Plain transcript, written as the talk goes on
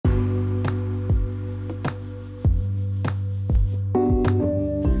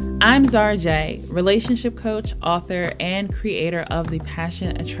I'm Zara J, relationship coach, author, and creator of the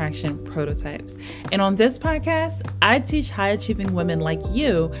Passion Attraction Prototypes. And on this podcast, I teach high-achieving women like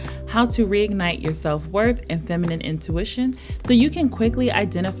you how to reignite your self-worth and feminine intuition so you can quickly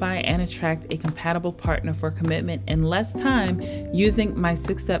identify and attract a compatible partner for commitment in less time using my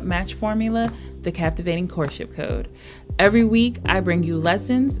 6-step match formula, the Captivating Courtship Code. Every week, I bring you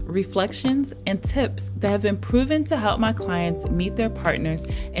lessons, reflections, and tips that have been proven to help my clients meet their partners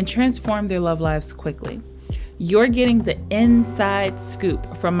and transform their love lives quickly. You're getting the inside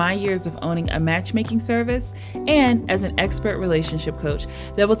scoop from my years of owning a matchmaking service and as an expert relationship coach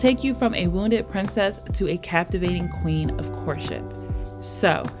that will take you from a wounded princess to a captivating queen of courtship.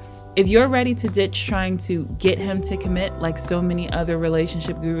 So, if you're ready to ditch trying to get him to commit like so many other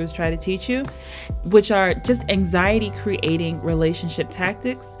relationship gurus try to teach you, which are just anxiety-creating relationship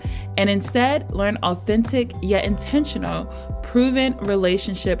tactics, and instead learn authentic yet intentional, proven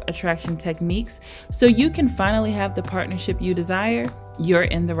relationship attraction techniques so you can finally have the partnership you desire, you're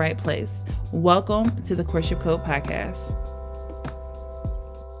in the right place. Welcome to the Courtship Code Podcast.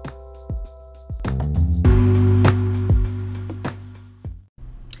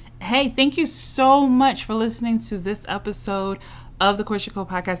 Hey, thank you so much for listening to this episode of the Courtship Code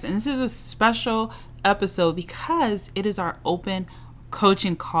Podcast. And this is a special episode because it is our open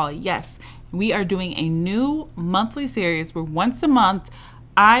coaching call. Yes, we are doing a new monthly series where once a month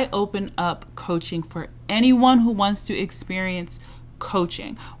I open up coaching for anyone who wants to experience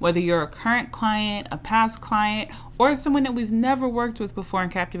coaching, whether you're a current client, a past client, or someone that we've never worked with before in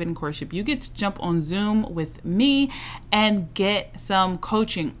Captivating Courtship. You get to jump on Zoom with me and get some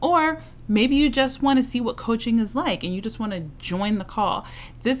coaching, or maybe you just want to see what coaching is like and you just want to join the call.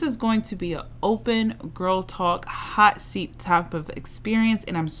 This is going to be an open girl talk, hot seat type of experience,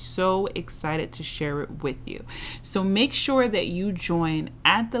 and I'm so excited to share it with you. So make sure that you join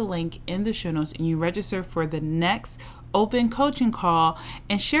at the link in the show notes and you register for the next open coaching call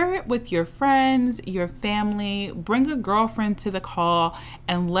and share it with your friends, your family, bring a girlfriend to the call,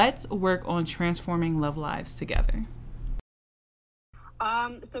 and let's work on transforming love lives together.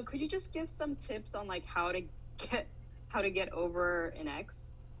 So could you just give some tips on like how to get over an ex?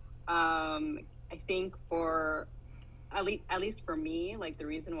 I think for at least for me, like the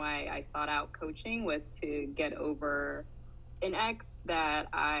reason why I sought out coaching was to get over an ex that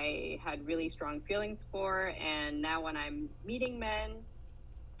I had really strong feelings for, and now when I'm meeting men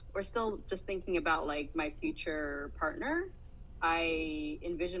or still just thinking about like my future partner, I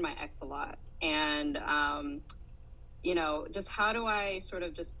envision my ex a lot. And just how do I sort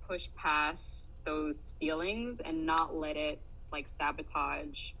of just push past those feelings and not let it like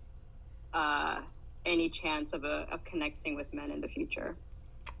sabotage any chance of connecting with men in the future?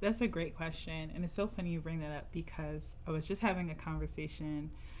 That's a great question. And it's so funny you bring that up because I was just having a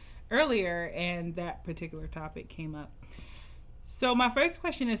conversation earlier and that particular topic came up. So my first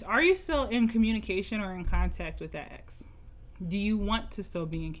question is, are you still in communication or in contact with that ex? Do you want to still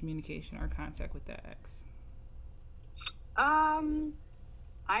be in communication or contact with that ex?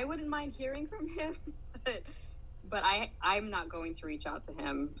 I wouldn't mind hearing from him, but I'm not going to reach out to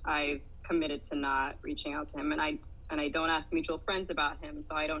him. I've committed to not reaching out to him, and I don't ask mutual friends about him,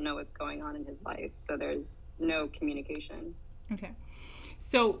 so I don't know what's going on in his life. So there's no communication. Okay.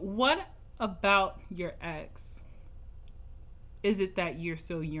 So what about your ex is it that you're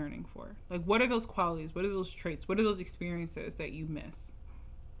still yearning for? Like, what are those qualities? What are those traits? What are those experiences that you miss?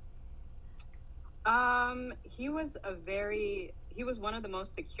 He was one of the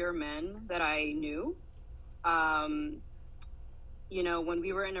most secure men that I knew. When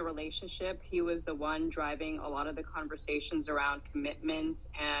we were in a relationship, he was the one driving a lot of the conversations around commitment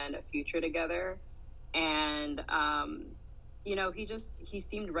and a future together. And, he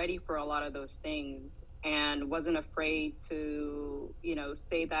seemed ready for a lot of those things and wasn't afraid to,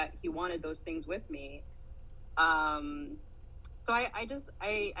 say that he wanted those things with me. So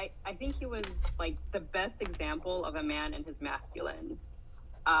I think he was like the best example of a man in his masculine.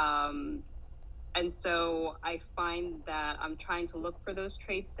 And so I find that I'm trying to look for those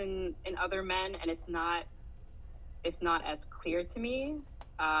traits in other men, and it's not as clear to me.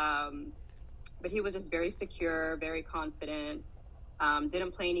 But he was just very secure, very confident,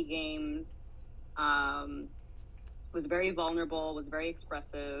 didn't play any games, was very vulnerable, was very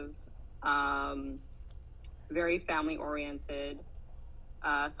expressive, very family oriented.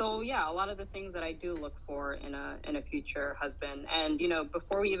 So yeah, a lot of the things that I do look for in a future husband. And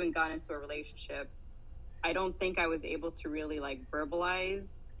before we even got into a relationship, I don't think I was able to really like verbalize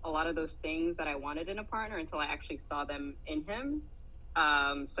a lot of those things that I wanted in a partner until I actually saw them in him.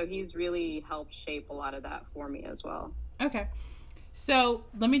 So he's really helped shape a lot of that for me as well. Okay. So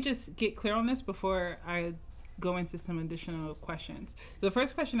let me just get clear on this before I go into some additional questions. The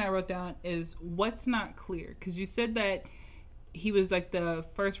first question I wrote down is what's not clear? Because you said that he was like the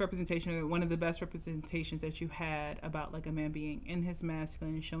first representation or one of the best representations that you had about like a man being in his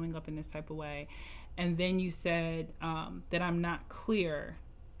masculine and showing up in this type of way. And then you said that I'm not clear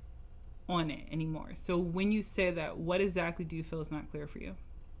on it anymore. So when you say that, what exactly do you feel is not clear for you?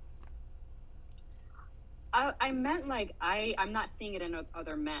 I meant like I'm not seeing it in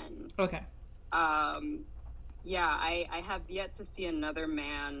other men. Okay. Um, yeah, I have yet to see another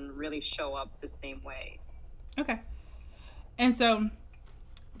man really show up the same way. Okay. And so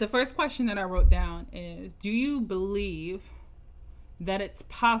the first question that I wrote down is, do you believe that it's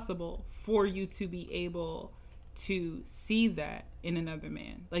possible for you to be able to see that in another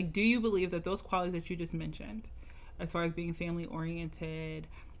man? Like, do you believe that those qualities that you just mentioned, as far as being family oriented,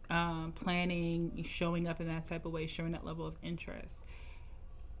 planning, showing up in that type of way, showing that level of interest,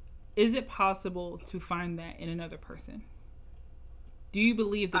 is it possible to find that in another person? Do you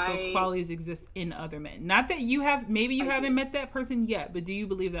believe that those qualities exist in other men? Not that you have, maybe you haven't met that person yet, but do you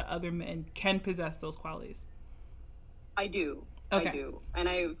believe that other men can possess those qualities? I do. Okay. I do.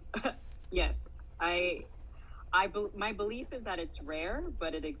 And yes, my belief is that it's rare,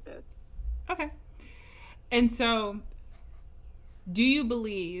 but it exists. Okay. And so, do you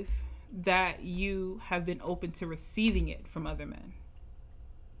believe that you have been open to receiving it from other men?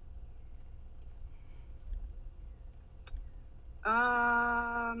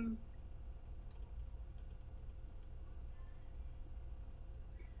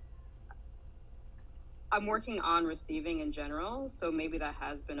 I'm working on receiving in general, so maybe that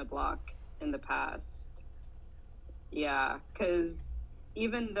has been a block in the past. Yeah, because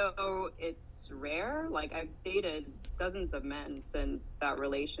even though it's rare, like I've dated dozens of men since that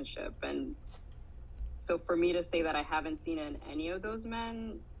relationship, and so for me to say that I haven't seen it in any of those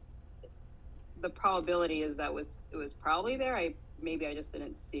men, the probability is that it was probably there. Maybe I just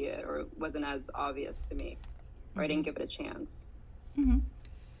didn't see it, or it wasn't as obvious to me, or I didn't give it a chance.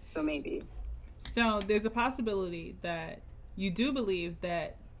 So maybe. So there's a possibility that you do believe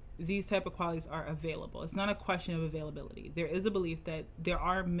that these type of qualities are available. It's not a question of availability. There is a belief that there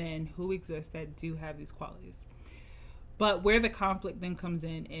are men who exist that do have these qualities. But where the conflict then comes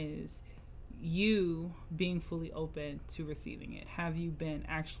in is you being fully open to receiving it. Have you been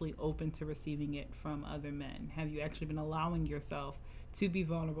actually open to receiving it from other men? Have you actually been allowing yourself to be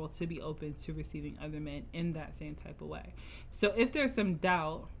vulnerable, to be open to receiving other men in that same type of way? So if there's some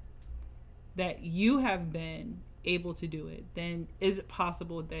doubt that you have been able to do it, then is it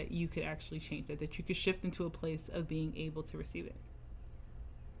possible that you could actually change that you could shift into a place of being able to receive it?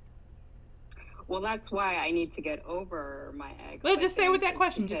 Well, that's why I need to get over my ex. Well, just stay with that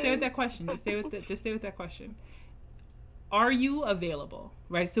question. Just stay with that question. Just stay with that question. Are you available?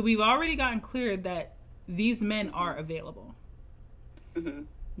 Right? So we've already gotten clear that these men are available.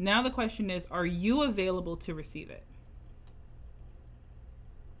 Now the question is, are you available to receive it?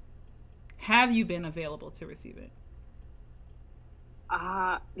 Have you been available to receive it?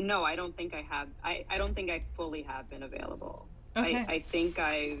 No, I don't think I have. I don't think I fully have been available. Okay. I think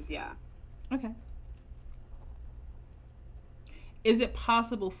yeah. Okay. Is it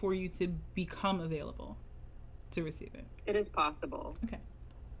possible for you to become available to receive it? It is possible. Okay.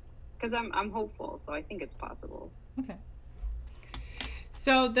 Because I'm hopeful, so I think it's possible. Okay.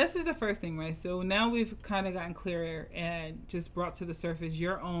 So this is the first thing, right? So now we've kind of gotten clearer and just brought to the surface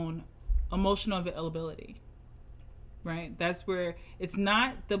your own emotional availability, right? That's where it's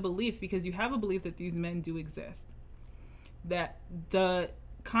not the belief, because you have a belief that these men do exist. That the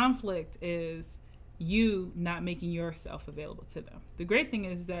conflict is you not making yourself available to them. The great thing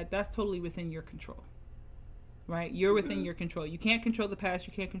is that that's totally within your control, right? You're within your control. You can't control the past,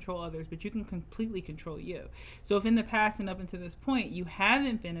 you can't control others, but you can completely control you. So if in the past and up until this point you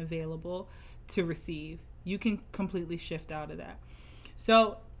haven't been available to receive, you can completely shift out of that.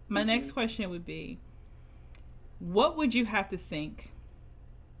 So my next question would be, what would you have to think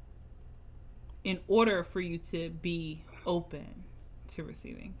in order for you to be open to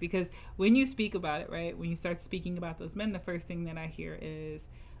receiving? Because when you speak about it, right, when you start speaking about those men, the first thing that I hear is,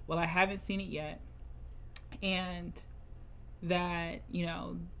 well, I haven't seen it yet, and that, you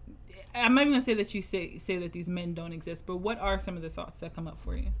know, I'm not even gonna say that you say that these men don't exist, but what are some of the thoughts that come up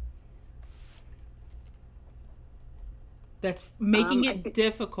for you that's making it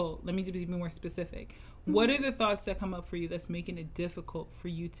difficult? Let me be more specific. What are the thoughts that come up for you that's making it difficult for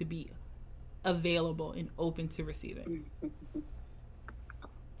you to be available and open to receiving?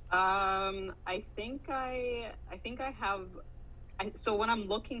 I think I have. So when I'm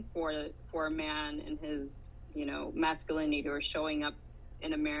looking for a man in his masculinity or showing up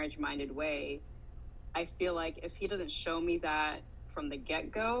in a marriage-minded way, I feel like if he doesn't show me that from the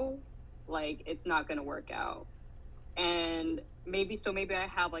get-go, like, it's not going to work out. And maybe I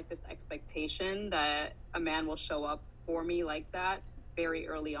have like this expectation that a man will show up for me like that very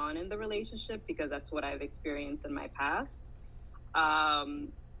early on in the relationship, because that's what I've experienced in my past.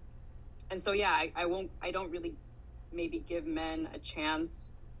 And so, yeah, I don't really maybe give men a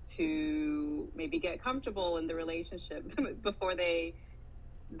chance to maybe get comfortable in the relationship before they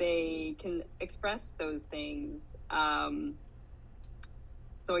can express those things.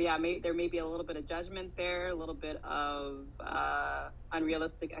 So yeah, there may be a little bit of judgment there, a little bit of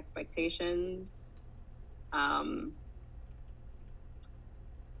unrealistic expectations. I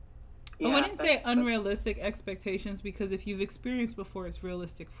wouldn't say unrealistic expectations, because if you've experienced before, it's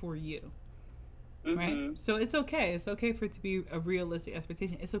realistic for you. Mm-hmm. Right? So it's okay. It's okay for it to be a realistic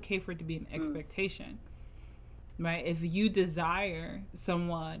expectation. It's okay for it to be an expectation. Right? If you desire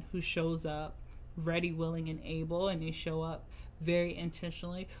someone who shows up ready, willing, and able, and they show up very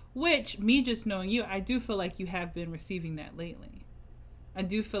intentionally, which, me just knowing you, I do feel like you have been receiving that lately. I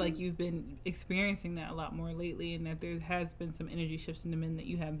do feel like you've been experiencing that a lot more lately, and that there has been some energy shifts in the men that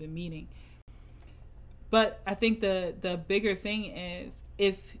you have been meeting. But I think the bigger thing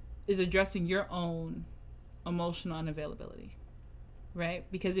is addressing your own emotional unavailability, right?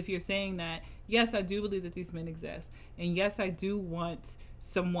 Because if you're saying that, yes, I do believe that these men exist, and yes, I do want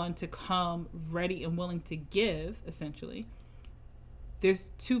someone to come ready and willing to give, essentially, there's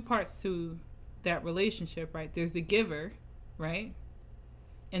two parts to that relationship, right? There's the giver, right?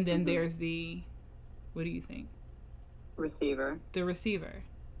 And then there's the, what do you think? Receiver. The receiver,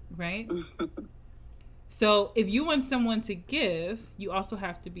 right? So if you want someone to give, you also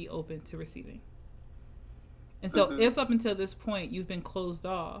have to be open to receiving. And so if up until this point you've been closed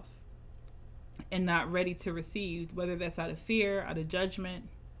off and not ready to receive, whether that's out of fear, out of judgment,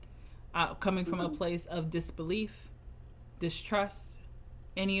 coming from a place of disbelief, distrust,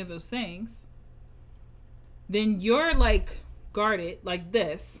 any of those things, then you're like guarded like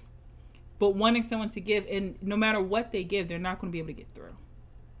this, but wanting someone to give, and no matter what they give, they're not going to be able to get through.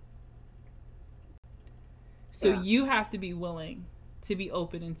 So you have to be willing to be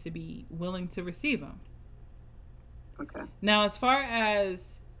open and to be willing to receive them. Okay. Now, as far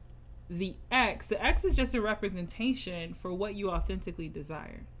as the X is just a representation for what you authentically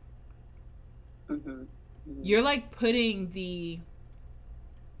desire. You're like putting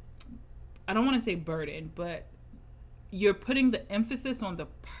I don't want to say burden, but you're putting the emphasis on the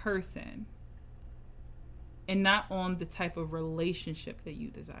person and not on the type of relationship that you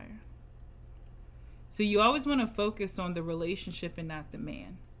desire. So you always want to focus on the relationship and not the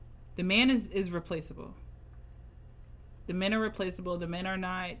man. The man is replaceable. The men are replaceable. The men are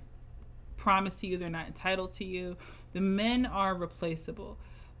not promised to you. They're not entitled to you. The men are replaceable.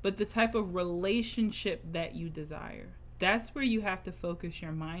 But the type of relationship that you desire, that's where you have to focus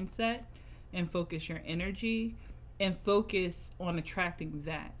your mindset and focus your energy and focus on attracting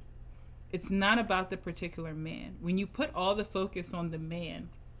that. It's not about the particular man. When you put all the focus on the man,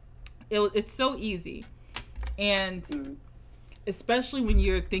 it's so easy. And especially when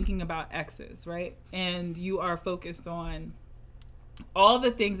you're thinking about exes, right? And you are focused on all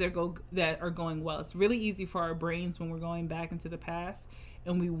the things that are going well. It's really easy for our brains when we're going back into the past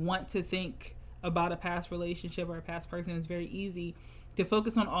and we want to think about a past relationship or a past person. It's very easy to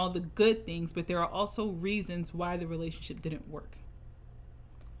focus on all the good things, but there are also reasons why the relationship didn't work.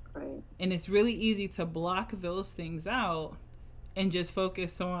 Right. And it's really easy to block those things out and just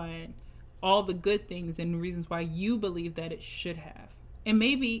focus on all the good things and reasons why you believe that it should have. And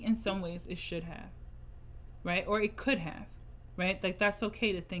maybe in some ways it should have, right? Or it could have, right? Like, that's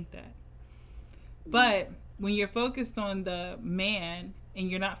okay to think that. But when you're focused on the man and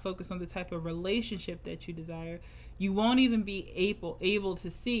you're not focused on the type of relationship that you desire, you won't even be able to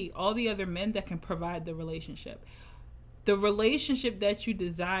see all the other men that can provide the relationship. The relationship that you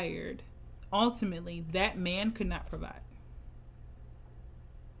desired, ultimately, that man could not provide.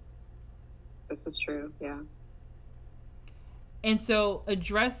 This is true, yeah. And so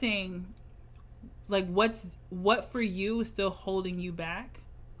addressing, like, what for you is still holding you back,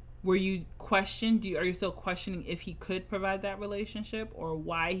 where you question, are you still questioning if he could provide that relationship, or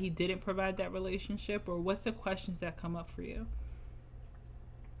why he didn't provide that relationship, or what's the questions that come up for you?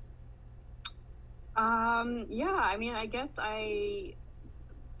 Yeah, I mean, I guess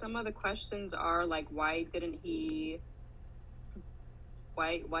some of the questions are like, why didn't he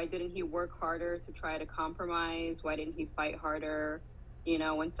work harder to try to compromise? Why didn't he fight harder? You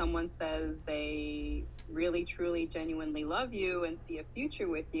know, when someone says they really, truly, genuinely love you and see a future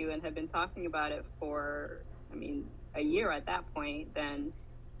with you and have been talking about it for, I mean, a year at that point, then,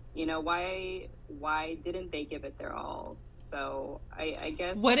 you know, why didn't they give it their all? So I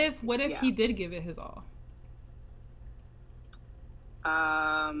What guess, if yeah. he did give it his all?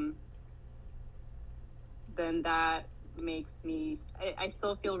 Um, then that makes me, I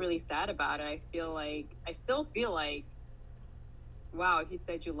still feel really sad about it. I still feel like, wow, if you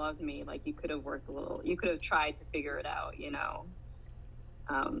said you loved me, like you could have worked a little, you could have tried to figure it out, you know?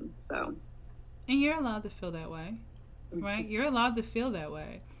 So. And you're allowed to feel that way, right? You're allowed to feel that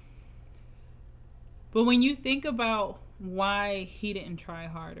way. But when you think about why he didn't try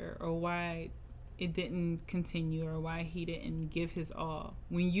harder, or why it didn't continue, or why he didn't give his all,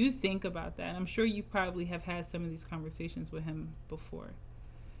 when you think about that, I'm sure you probably have had some of these conversations with him before.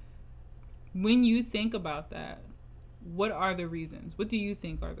 When you think about that, what are the reasons? What do you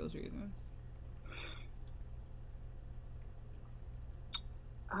think are those reasons?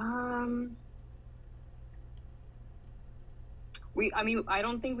 I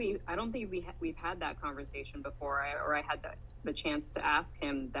don't think we've had that conversation before, or I had the chance to ask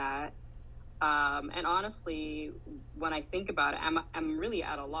him that. And honestly, when I think about it, I'm really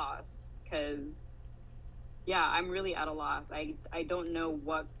at a loss, because, yeah, I'm really at a loss. I don't know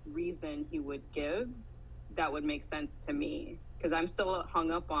what reason he would give that would make sense to me, because I'm still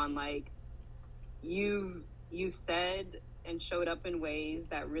hung up on, like, you said and showed up in ways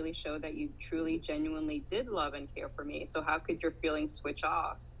that really show that you truly, genuinely did love and care for me. So how could your feelings switch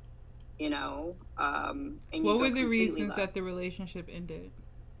off, you know, and you What go were the completely reasons left? that the relationship ended?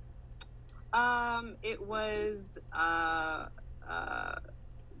 It was,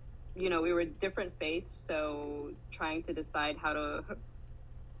 you know, we were different faiths, so trying to decide how to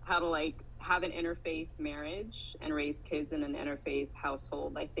like have an interfaith marriage and raise kids in an interfaith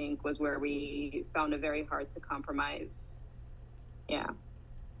household, I think, was where we found it very hard to compromise. Yeah.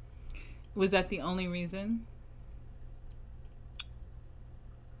 Was that the only reason?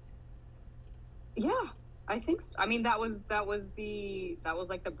 Yeah, I think so. I mean, that was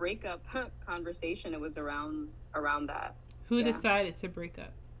like the breakup conversation. It was around that. Who Yeah. decided to break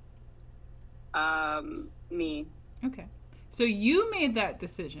up? Me. Okay. So you made that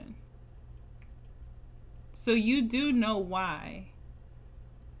decision. So you do know why.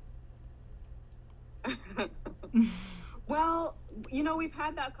 Well, you know, we've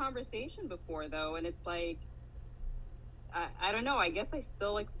had that conversation before, though, and it's like, I don't know. I guess I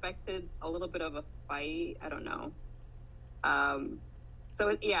still expected a little bit of a fight. I don't know. Um,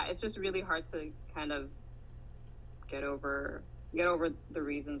 yeah, it's just really hard to kind of get over the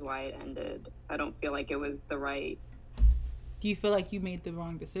reasons why it ended. I don't feel like it was the right. Do you feel like you made the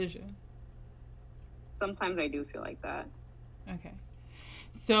wrong decision? Sometimes I do feel like that. Okay.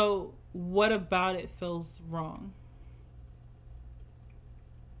 So what about it feels wrong?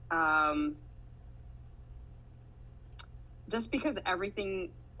 Um, just because everything,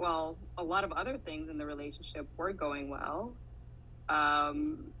 well, a lot of other things in the relationship were going well.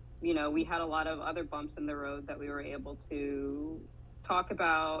 You know, we had a lot of other bumps in the road that we were able to talk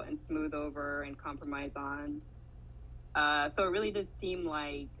about and smooth over and compromise on. So it really did seem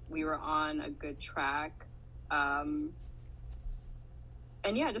like we were on a good track. And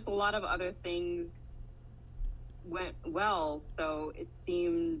yeah, just a lot of other things went well. So it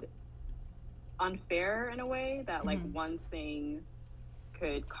seemed unfair in a way that, like, one thing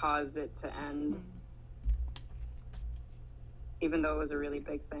could cause it to end, even though it was a really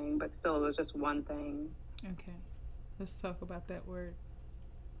big thing, but still, it was just one thing. Okay. Let's talk about that word.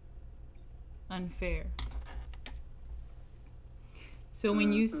 Unfair. So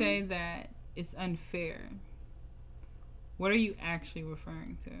when you say that it's unfair, what are you actually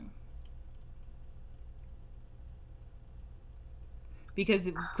referring to?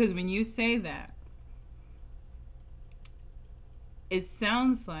 Because when you say that, it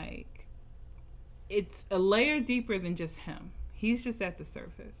sounds like it's a layer deeper than just him. He's just at the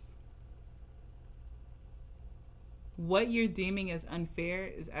surface. What you're deeming as unfair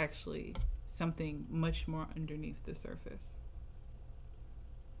is actually something much more underneath the surface.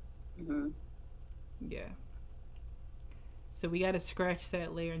 Yeah. So we got to scratch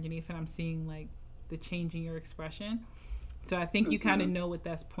that layer underneath, and I'm seeing like the change in your expression. So I think you kind of know what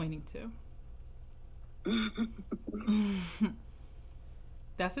that's pointing to.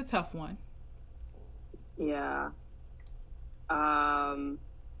 That's a tough one. Yeah. I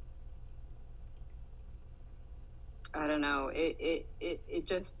don't know. It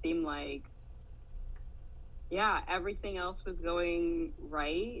just seemed like, yeah, everything else was going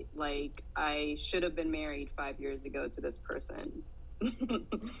right. Like, I should have been married 5 years ago to this person.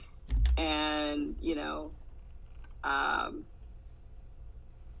 And, you know, I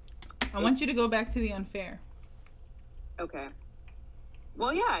want you to go back to the unfair. Okay.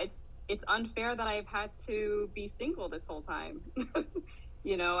 Well, yeah, it's unfair that I've had to be single this whole time.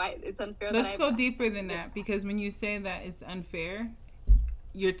 It's unfair that Let's I've. go deeper than that, because when you say that it's unfair,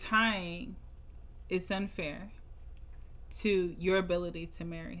 you're tying it's unfair to your ability to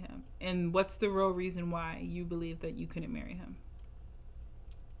marry him. And what's the real reason why you believe that you couldn't marry him?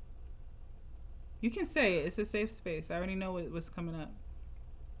 You can say it. It's a safe space. I already know what's coming up.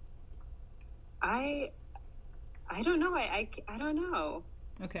 I don't know. I don't know.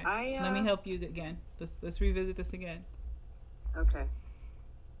 Okay. Let me help you again. Let's revisit this again. Okay.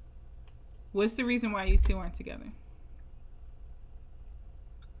 What's the reason why you two aren't together?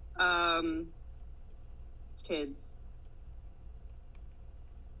 Kids.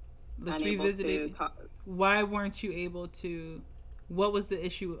 Let's revisit it. Why weren't you able to? What was the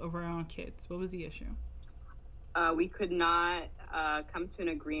issue around kids? What was the issue? We could not come to an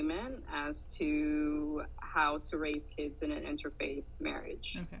agreement as to how to raise kids in an interfaith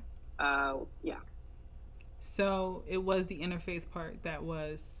marriage. Okay. Yeah. So it was the interfaith part that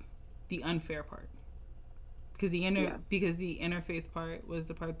was the unfair part. Because because the interfaith part was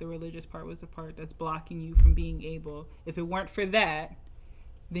the part, the religious part was the part that's blocking you from being able. If it weren't for that,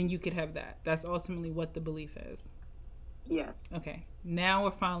 then you could have that. That's ultimately what the belief is. Yes. Okay. Now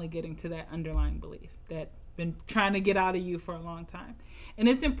we're finally getting to that underlying belief that been trying to get out of you for a long time. And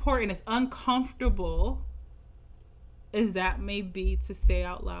it's important, it's uncomfortable as that may be to say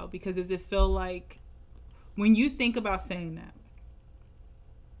out loud, because does it feel like when you think about saying that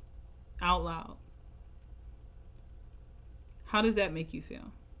out loud, how does that make you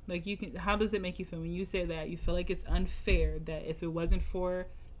feel? Like how does it make you feel when you say that? You feel like it's unfair that if it wasn't for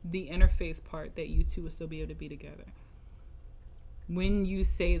the interfaith part that you two would still be able to be together. When you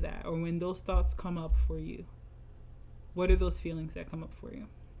say that, or when those thoughts come up for you, what are those feelings that come up for you?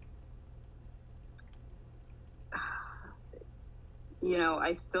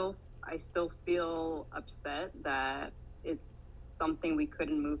 I still feel upset that it's something we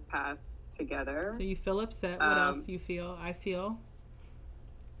couldn't move past together. So you feel upset. What else do you feel? I feel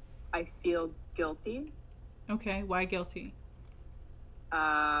guilty. Okay, why guilty?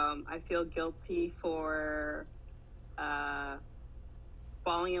 I feel guilty for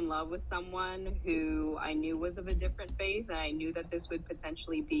falling in love with someone who I knew was of a different faith, and I knew that this would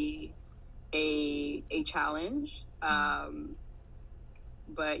potentially be a challenge. But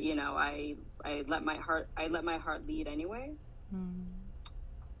I let my heart lead anyway.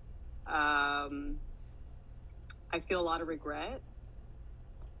 I feel a lot of regret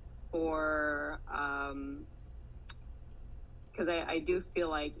for because I do feel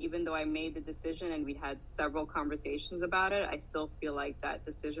like even though I made the decision and we had several conversations about it, I still feel like that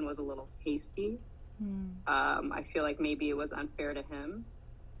decision was a little hasty. I feel like maybe it was unfair to him.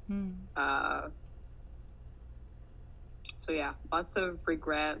 So yeah, lots of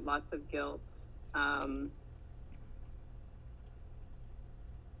regret, lots of guilt. I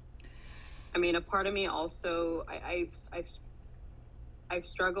mean, a part of me also, I've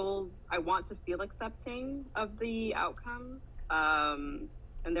struggled. I want to feel accepting of the outcome. And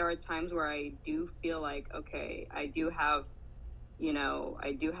there are times where I do feel like, okay, I do have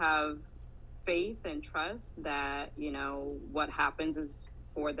faith and trust that, what happens is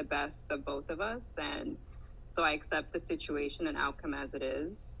for the best of both of us. And so I accept the situation and outcome as it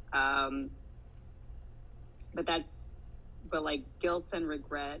is. But like guilt and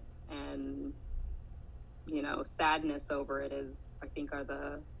regret and, sadness over it I think are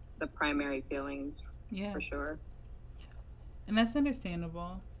the primary feelings. Yeah. For sure. And that's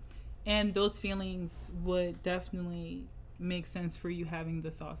understandable. And those feelings would definitely make sense for you having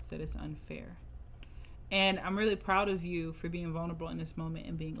the thoughts that it's unfair. And I'm really proud of you for being vulnerable in this moment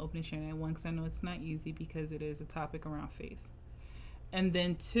and being open and sharing that. One, because I know it's not easy because it is a topic around faith. And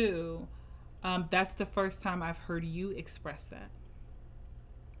then two, that's the first time I've heard you express that.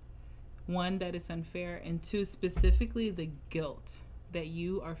 One, that it's unfair, and two, specifically the guilt that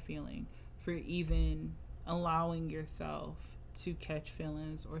you are feeling for even allowing yourself to catch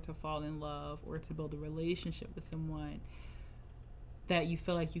feelings or to fall in love or to build a relationship with someone that you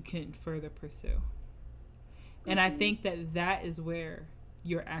feel like you couldn't further pursue. And I think that is where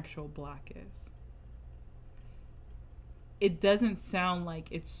your actual block is. It doesn't sound like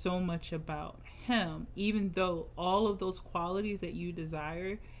it's so much about him, even though all of those qualities that you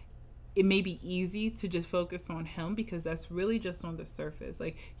desire, it may be easy to just focus on him because that's really just on the surface.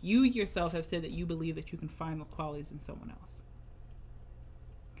 Like, you yourself have said that you believe that you can find the qualities in someone else.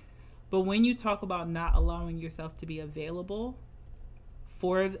 But when you talk about not allowing yourself to be available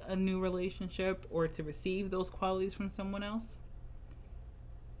for a new relationship or to receive those qualities from someone else,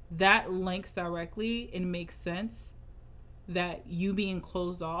 that links directly and makes sense that you being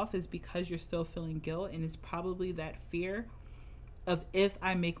closed off is because you're still feeling guilt, and it's probably that fear of, if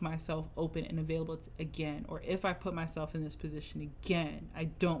I make myself open and available again, or if I put myself in this position again, I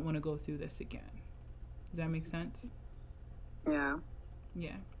don't want to go through this again. Does that make sense? Yeah.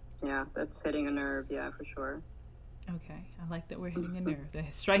 Yeah. Yeah, that's hitting a nerve. Yeah, for sure. Okay, I like that we're hitting a nerve.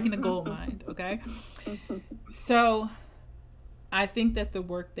 That's striking a gold mine. Okay. So I think that the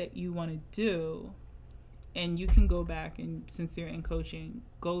work that you want to do, and you can go back and, since you're in coaching,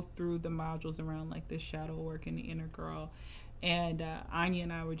 go through the modules around like the shadow work and the inner girl. And Anya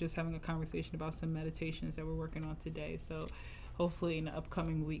and I were just having a conversation about some meditations that we're working on today. So hopefully in the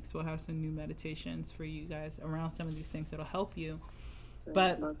upcoming weeks, we'll have some new meditations for you guys around some of these things that'll help you.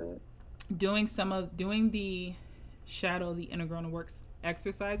 But doing the shadow, the inner girl, and works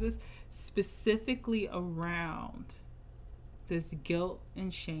exercises specifically around this guilt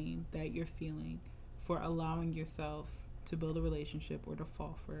and shame that you're feeling for allowing yourself to build a relationship or to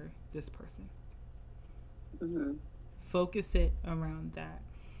fall for this person. Mm-hmm. Focus it around that,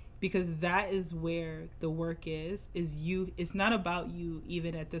 because that is where the work is you. It's not about you,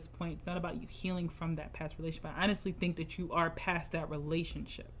 even at this point, it's not about you healing from that past relationship. I honestly think that you are past that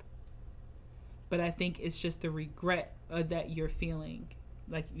relationship, but I think it's just the regret that you're feeling,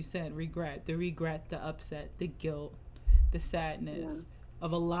 like you said, the regret, the upset, the guilt, the sadness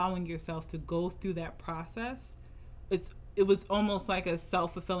of allowing yourself to go through that process. It was almost like a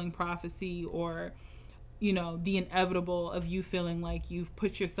self-fulfilling prophecy, or the inevitable of you feeling like you've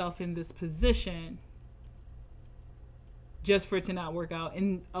put yourself in this position just for it to not work out.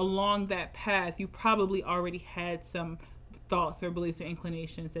 And along that path, you probably already had some thoughts or beliefs or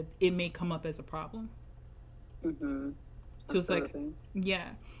inclinations that it may come up as a problem. Mm-hmm. So it's like, yeah.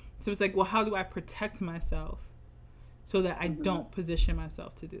 So it's like, well, how do I protect myself so that I don't position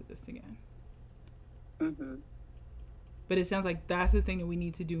myself to do this again? Mm-hmm. But it sounds like that's the thing that we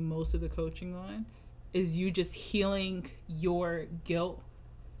need to do most of the coaching on, is you just healing your guilt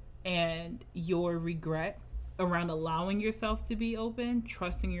and your regret around allowing yourself to be open,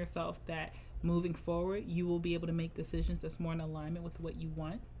 trusting yourself that moving forward, you will be able to make decisions that's more in alignment with what you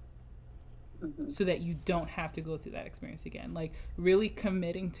want, so that you don't have to go through that experience again. Like really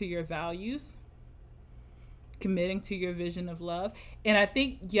committing to your values, committing to your vision of love. And I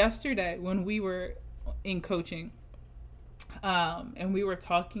think yesterday when we were in coaching, and we were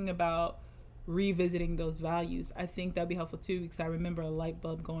talking about revisiting those values, I think that'd be helpful too, because I remember a light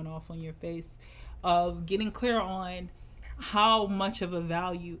bulb going off on your face of getting clear on how much of a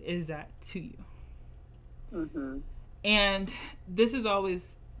value is that to you. And this is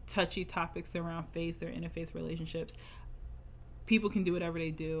always touchy topics around faith or interfaith relationships. People can do whatever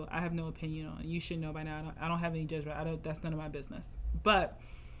they do. I have no opinion on it. You should know by now. I don't have any judgment. That's none of my business. But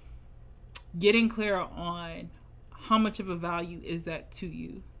getting clear on how much of a value is that to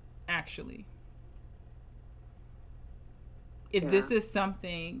you, actually. If this is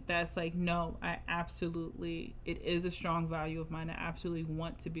something that's like, no, it is a strong value of mine, I absolutely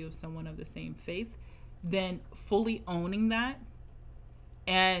want to be with someone of the same faith, then fully owning that.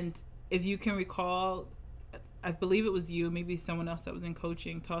 And if you can recall, I believe it was you, maybe someone else that was in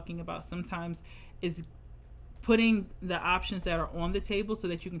coaching, talking about sometimes is putting the options that are on the table so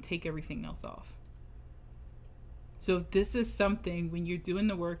that you can take everything else off. So if this is something, when you're doing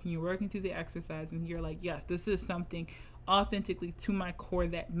the work and you're working through the exercise and you're like, yes, this is something authentically to my core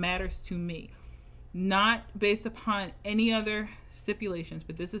that matters to me, not based upon any other stipulations,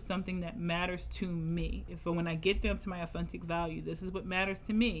 but this is something that matters to me. If when I get down to my authentic value, this is what matters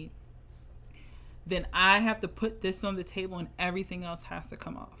to me, then I have to put this on the table and everything else has to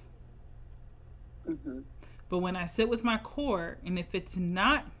come off. But when I sit with my core, and if it's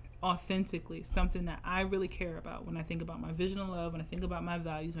not authentically something that I really care about, when I think about my vision of love, when I think about my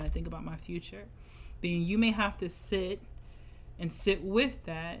values, when I think about my future, then you may have to sit with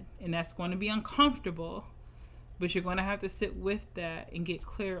that, and that's going to be uncomfortable, but you're going to have to sit with that and get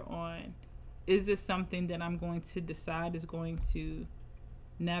clear on, is this something that I'm going to decide is going to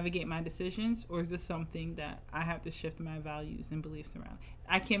navigate my decisions, or is this something that I have to shift my values and beliefs around?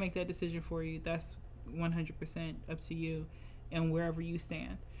 I can't make that decision for you. That's 100% up to you and wherever you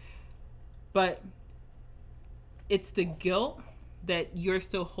stand. But it's the guilt that you're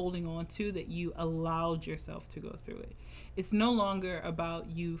still holding on to, that you allowed yourself to go through it. It's no longer about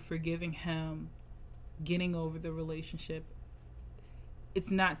you forgiving him, getting over the relationship.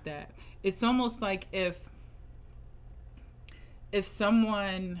 It's not that. It's almost like if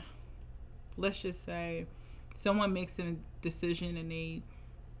someone, let's just say, someone makes a decision and they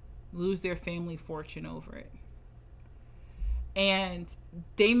lose their family fortune over it. And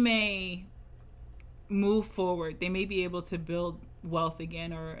they may move forward. They may be able to build wealth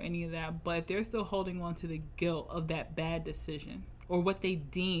again or any of that, but if they're still holding on to the guilt of that bad decision or what they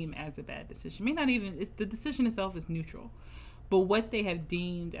deem as a bad decision, may not even, it's, the decision itself is neutral, but what they have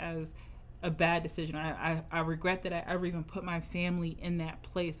deemed as a bad decision. I regret that I ever even put my family in that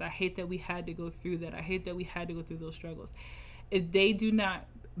place. I hate that we had to go through that. I hate that we had to go through those struggles. If they do not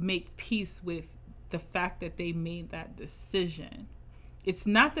make peace with the fact that they made that decision, it's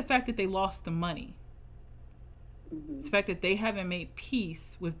not the fact that they lost the money. Mm-hmm. It's the fact that they haven't made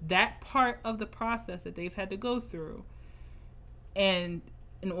peace with that part of the process that they've had to go through. And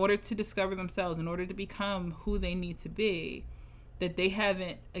in order to discover themselves, in order to become who they need to be, that they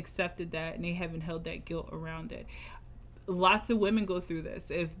haven't accepted that and they haven't held that guilt around it. Lots of women go through this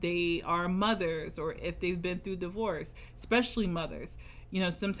if they are mothers or if they've been through divorce, especially mothers. You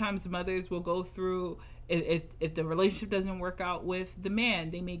know, sometimes mothers will go through, if the relationship doesn't work out with the man,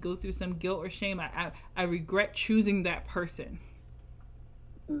 they may go through some guilt or shame. I regret choosing that person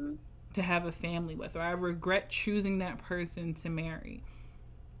to have a family with, or I regret choosing that person to marry.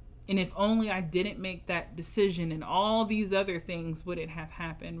 And if only I didn't make that decision and all these other things wouldn't have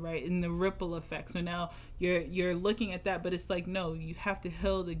happened, right? And the ripple effect. So now you're looking at that, but it's like, no, you have to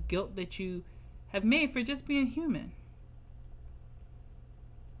heal the guilt that you have made for just being human.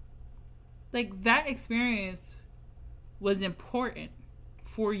 Like, that experience was important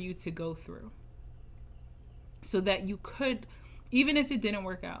for you to go through so that you could, even if it didn't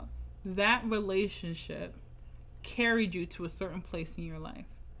work out, that relationship carried you to a certain place in your life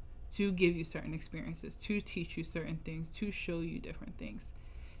to give you certain experiences, to teach you certain things, to show you different things.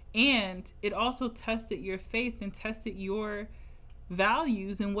 And it also tested your faith and tested your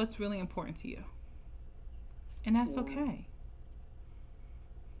values and what's really important to you. And that's okay.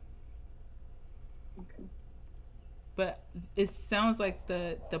 Okay. But it sounds like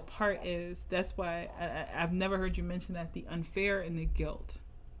the part is, that's why I've never heard you mention that, the unfair and the guilt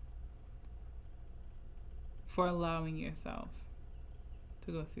for allowing yourself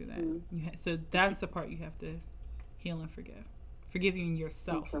to go through that. So that's the part you have to heal and forgive. Forgiving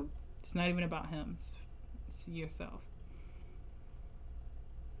yourself. Okay. It's not even about him. It's yourself.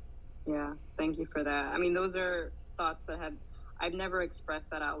 Yeah, thank you for that. I mean, those are thoughts that I've never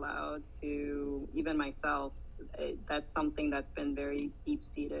expressed that out loud to even myself. That's something that's been very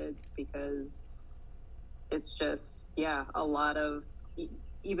deep-seated because it's just, a lot of,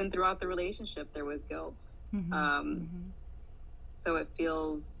 even throughout the relationship, there was guilt. So I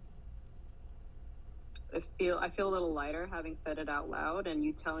feel a little lighter having said it out loud, and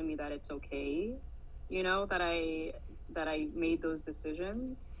you telling me that it's okay, that I made those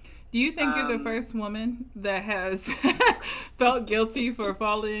decisions. Do you think you're the first woman that has felt guilty for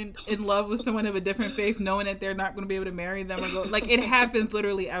falling in love with someone of a different faith, knowing that they're not going to be able to marry them or go? Like, it happens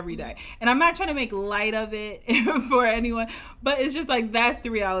literally every day. And I'm not trying to make light of it for anyone, but it's just like, that's the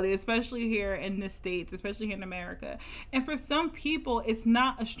reality, especially here in the States, especially here in America. And for some people, it's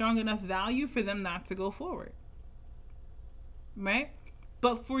not a strong enough value for them not to go forward. Right?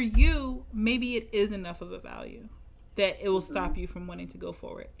 But for you, maybe it is enough of a value that it will stop you from wanting to go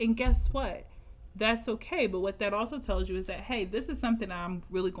forward. And guess what? That's okay. But what that also tells you is that, hey, this is something I'm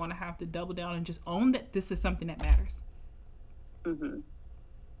really going to have to double down and just own that this is something that matters.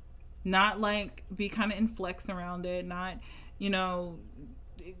 Not like be kind of in flex around it. Not,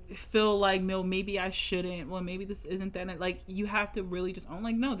 feel like, no, maybe I shouldn't. Well, maybe this isn't that. Like, you have to really just own,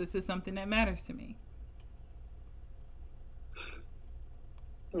 like, no, this is something that matters to me.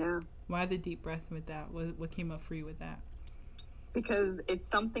 Yeah. Why the deep breath with that? What came up for you with that? Because it's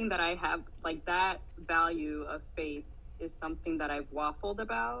something that I have, like, that value of faith is something that I've waffled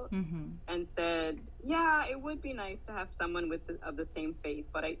about and said, yeah, it would be nice to have someone of the same faith,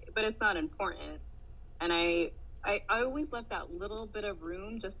 but it's not important. And I always left that little bit of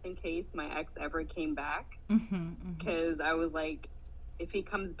room just in case my ex ever came back, because I was like, if he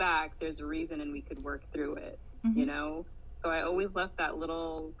comes back, there's a reason and we could work through it, So I always left that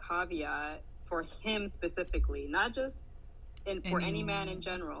little caveat for him specifically, not just for any man in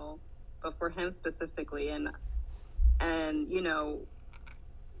general, but for him specifically. And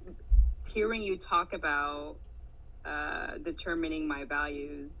hearing you talk about determining my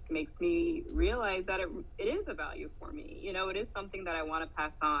values makes me realize that it is a value for me. It is something that I want to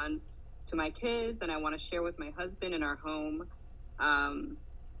pass on to my kids, and I want to share with my husband in our home.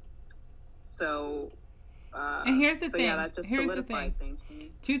 And here's the thing. Yeah, that just solidified things for me.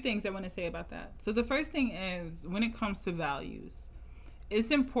 Two things I want to say about that. So the first thing is, when it comes to values,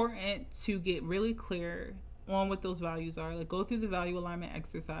 it's important to get really clear on what those values are. Like, go through the value alignment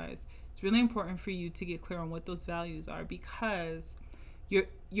exercise. It's really important for you to get clear on what those values are, because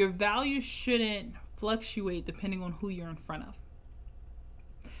your values shouldn't fluctuate depending on who you're in front of.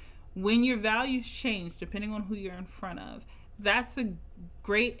 When your values change depending on who you're in front of, that's a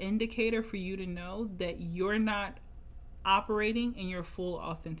great indicator for you to know that you're not operating in your full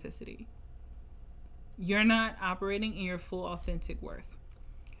authenticity. You're not operating in your full authentic worth.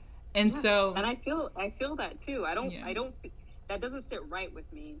 And yes. so, and I feel that too. I don't that doesn't sit right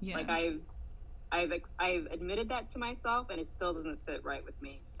with me. Yeah. Like I've admitted that to myself, and it still doesn't fit right with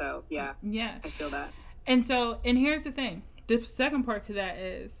me. So yeah, I feel that. And so, and here's the thing. The second part to that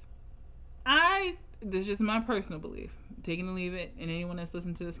is, this is just my personal belief. Take it and leave it, and anyone that's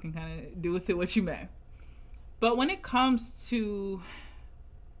listening to this can kind of do with it what you may. But when it comes to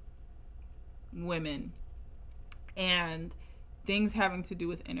women and things having to do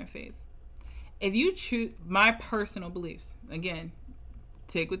with interfaith, if you choose, my personal beliefs, again,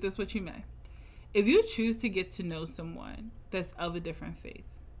 take with this what you may. If you choose to get to know someone that's of a different faith,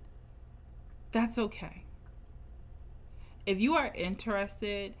 that's okay. If you are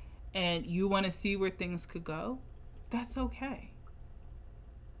interested and you want to see where things could go, that's okay.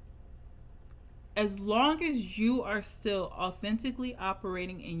 As long as you are still authentically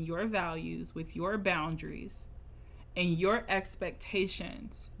operating in your values with your boundaries and your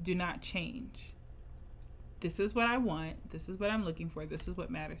expectations do not change. This is what I want. This is what I'm looking for. This is what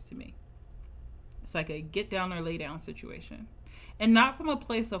matters to me. It's like a get down or lay down situation. And not from a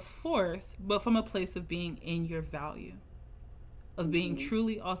place of force, but from a place of being in your value, of being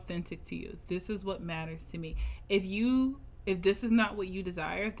truly authentic to you. This is what matters to me. If this is not what you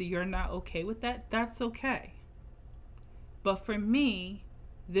desire, if you're not okay with that, that's okay. But for me,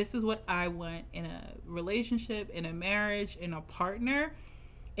 this is what I want in a relationship, in a marriage, in a partner.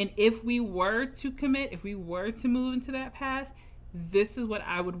 And if we were to commit, if we were to move into that path, this is what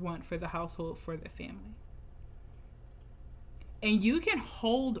I would want for the household, for the family. And you can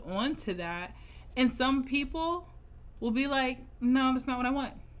hold on to that. And some people will be like, no, that's not what I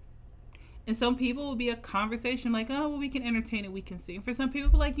want. And some people will be a conversation like, oh, well, we can entertain it, we can see. And for some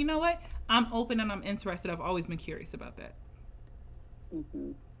people, like, you know what? I'm open and I'm interested. I've always been curious about that.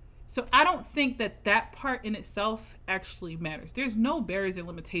 Mm-hmm. So I don't think that part in itself actually matters. There's no barriers and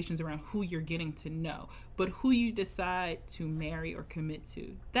limitations around who you're getting to know, but who you decide to marry or commit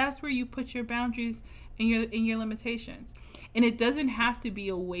to. That's where you put your boundaries and your limitations. And it doesn't have to be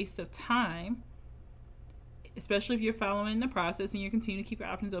a waste of time, especially if you're following the process and you're continuing to keep your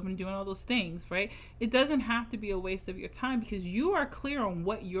options open and doing all those things, right? It doesn't have to be a waste of your time because you are clear on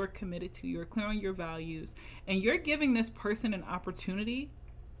what you're committed to. You're clear on your values, and you're giving this person an opportunity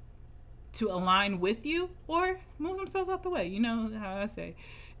to align with you or move themselves out the way. You know how I say.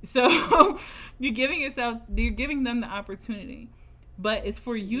 So you're giving them the opportunity, but it's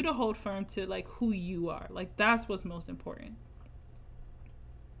for you to hold firm to like who you are. Like that's what's most important.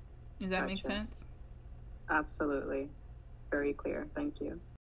 Does that make sense? Absolutely. Very clear. Thank you.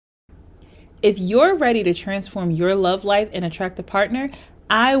 If you're ready to transform your love life and attract a partner,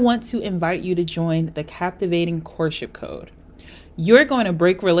 I want to invite you to join the Captivating Courtship Code. You're going to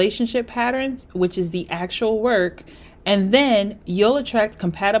break relationship patterns, which is the actual work, and then you'll attract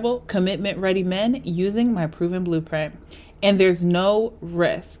compatible, commitment-ready men using my proven blueprint. And there's no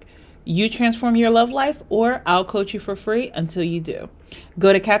risk. You transform your love life, or I'll coach you for free until you do.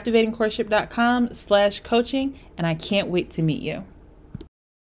 Go to captivatingcourtship.com/coaching, and I can't wait to meet you.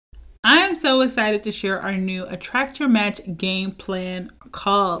 I am so excited to share our new Attract Your Match game plan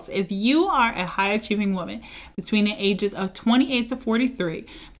calls. If you are a high achieving woman between the ages of 28 to 43,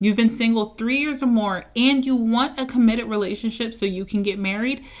 you've been single 3 years or more, and you want a committed relationship so you can get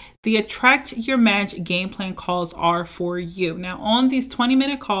married, the Attract Your Match game plan calls are for you. Now, on these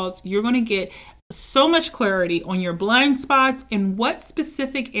 20-minute calls, you're going to get so much clarity on your blind spots and what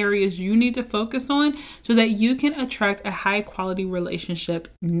specific areas you need to focus on so that you can attract a high quality relationship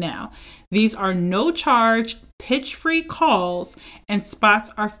now. These are no charge, pitch free calls, and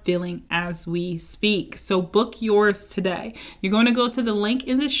spots are filling as we speak. So book yours today. You're going to go to the link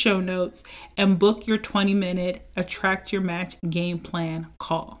in the show notes and book your 20-minute Attract Your Match game plan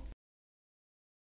call.